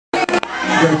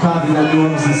got a copy of that new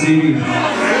Orbitsuns CD.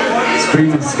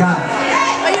 Screaming Scott.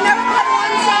 Oh, you never put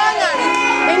one song on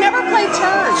it. They never play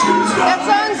Turn. That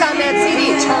song's on that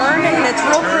CD, Turn, and it's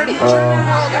real pretty. Turn your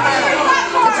world around.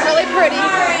 It's really pretty,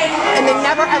 and they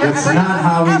never ever. That's not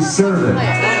how we serve it.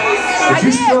 Did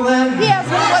you steal that? Yes.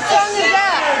 What song is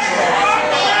that?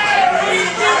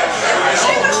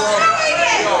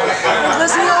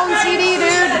 Listen to your own CD,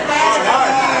 dude.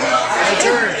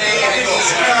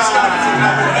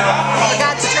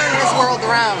 Forgot to turn his world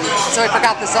around, so I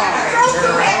forgot the song.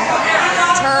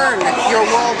 Turn your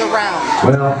world around.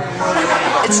 Well,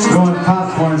 it's just going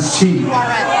popcorn's cheap.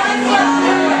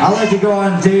 I like to go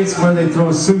on dates where they throw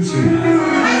sushi.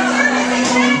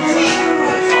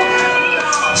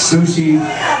 Sushi,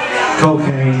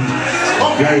 cocaine,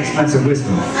 very expensive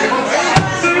whiskey.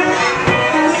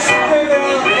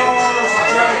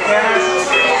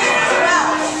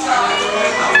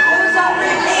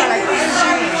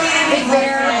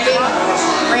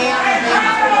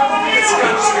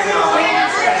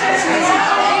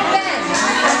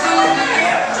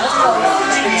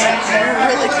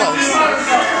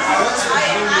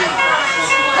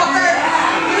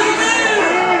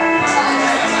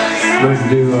 We're going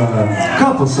to do a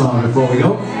couple songs before we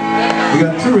go. We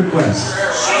got 2 requests.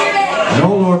 An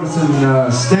old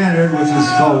Orbitsun standard, which is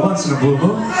called Once in a Blue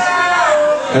Moon.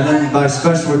 And then by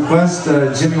special request,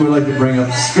 Jimmy would like to bring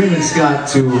up Screaming Scott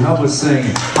to help us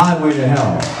sing Highway to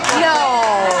Hell.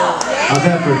 No! How's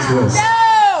that for a twist? No!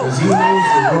 Because he knows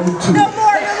the road to No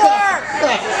more, no more!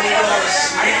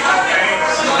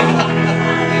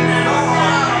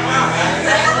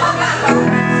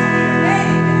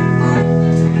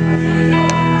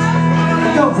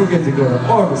 Don't forget to go to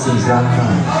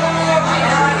Orbitsuns.com.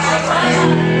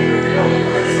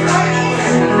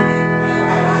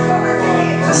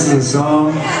 This is the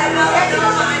song.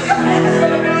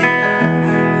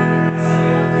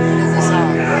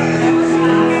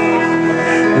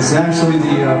 It's actually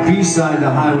the B-side to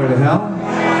Highway to Hell.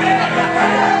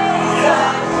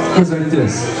 It goes like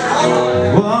this.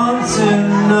 Once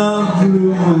in a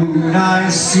blue moon I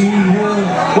see her.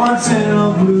 Once in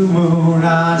a blue moon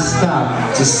I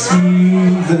stop to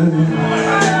see the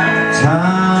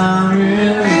time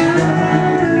is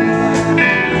right.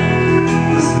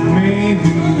 This may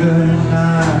be the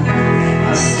night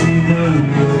I see the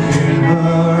look in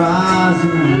her eyes, a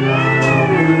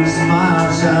lovely smile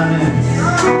shining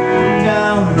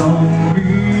down on me.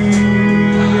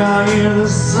 I hear the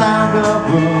sound of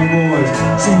her voice,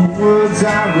 some words I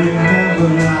remember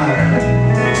like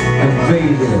and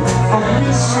faded on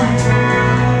the street.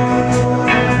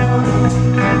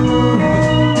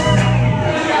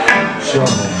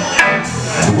 Sure.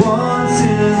 Once in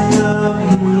the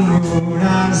blue moon I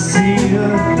see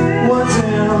her. Once in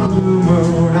a blue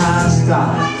moon I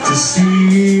stop to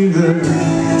see the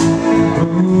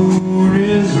moon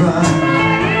is right.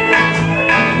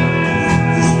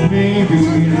 Maybe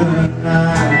the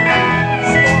night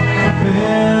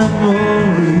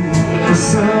memory, the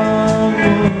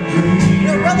summer dream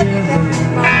together.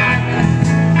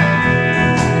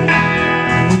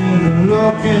 With a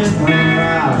look in her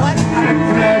eyes,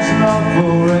 reflection of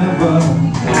forever.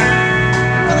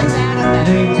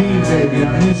 18, baby, I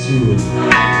miss you.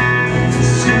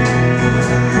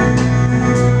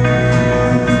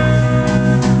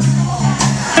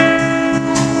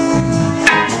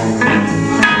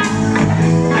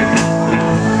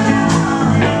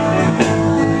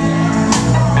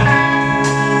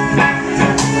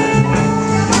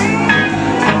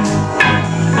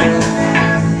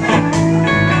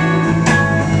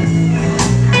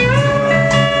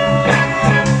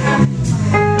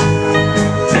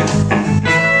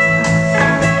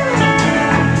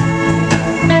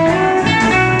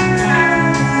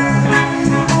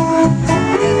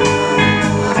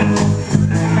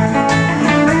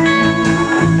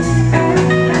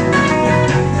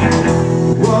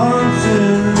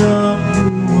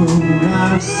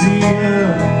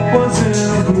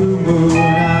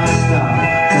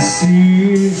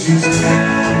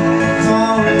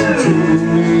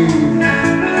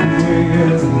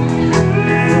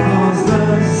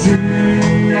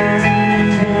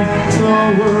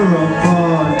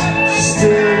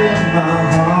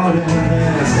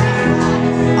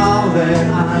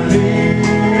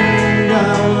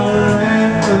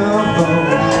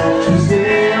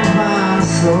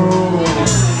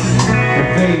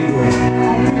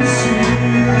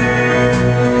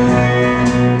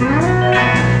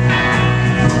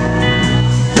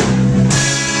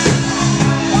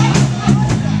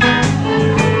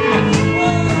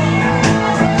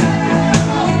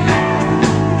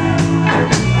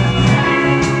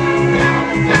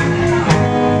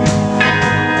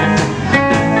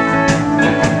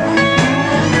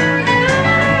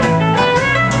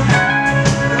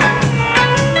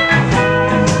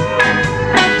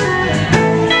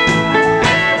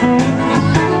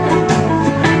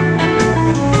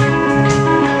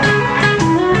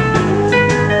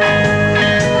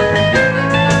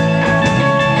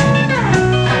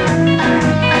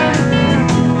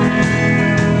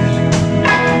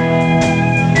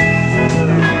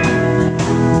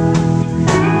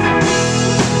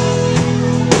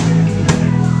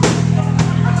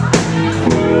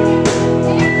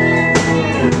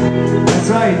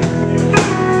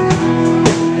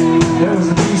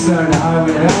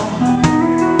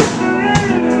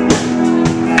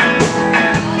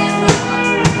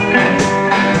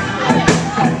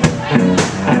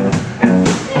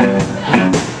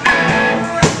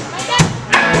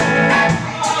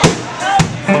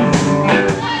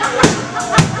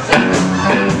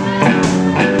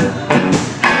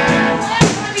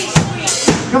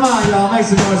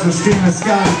 some noise for Steven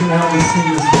Scott who's going to help me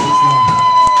sing this next song.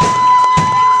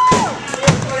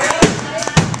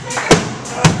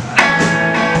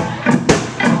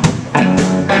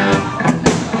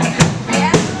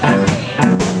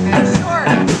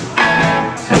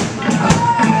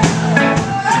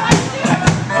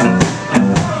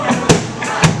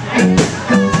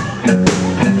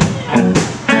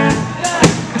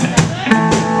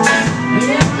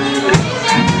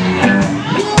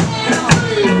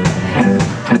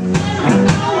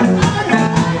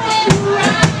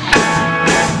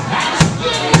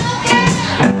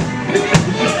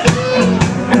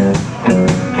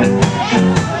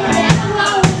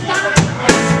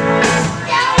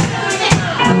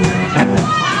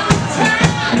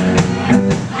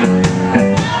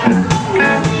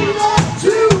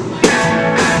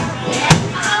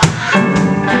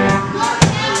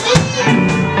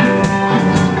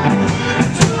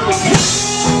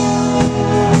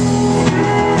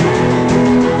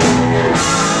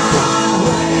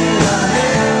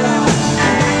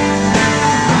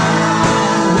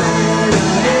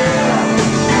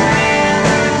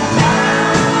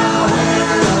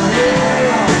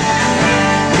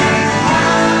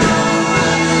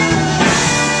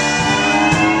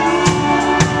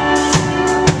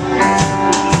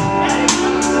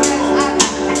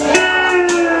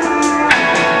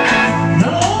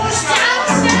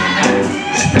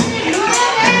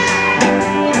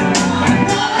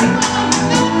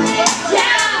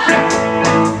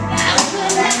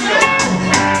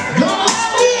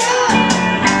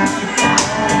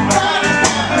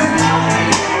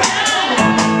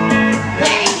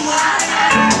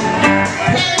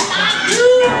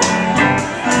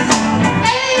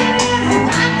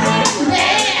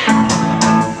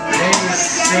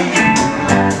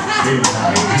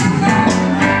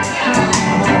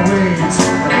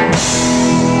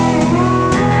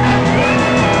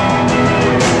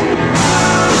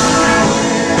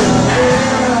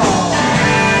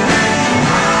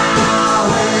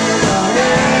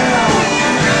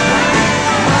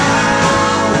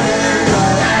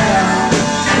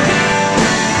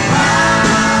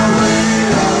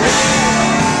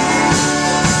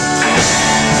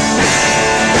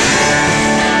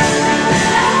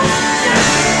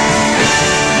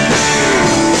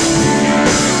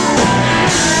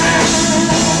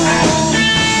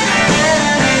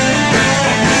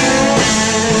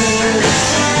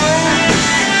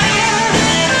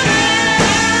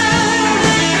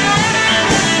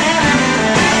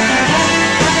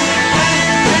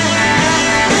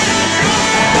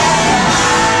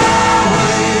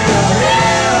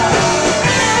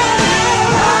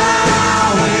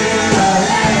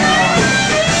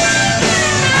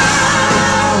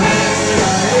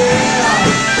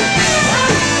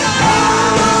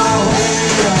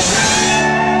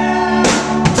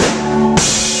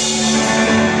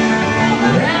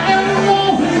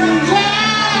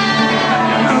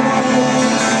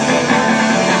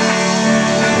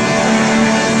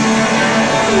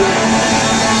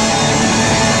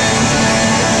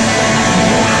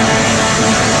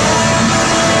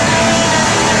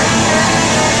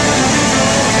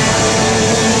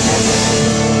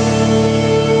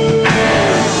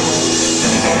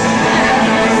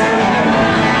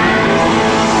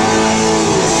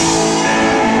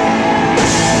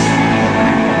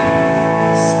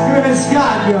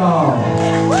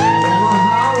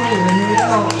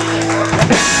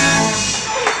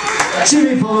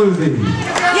 Jimmy Paluzzi.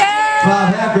 Yeah!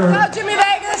 Bob Hecker. Oh, Jimmy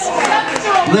Vegas.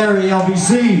 Larry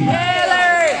LBC. Yeah,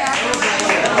 Larry.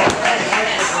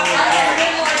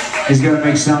 He's got to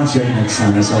make sound check next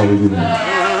time. That's all we do then.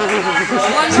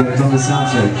 He's got to come to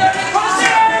sound check.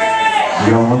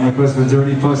 You got one request for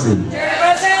Dirty Pussy.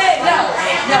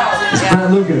 It's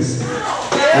Brent Lucas.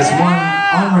 That's one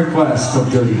on request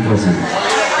of Dirty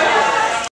Pussy.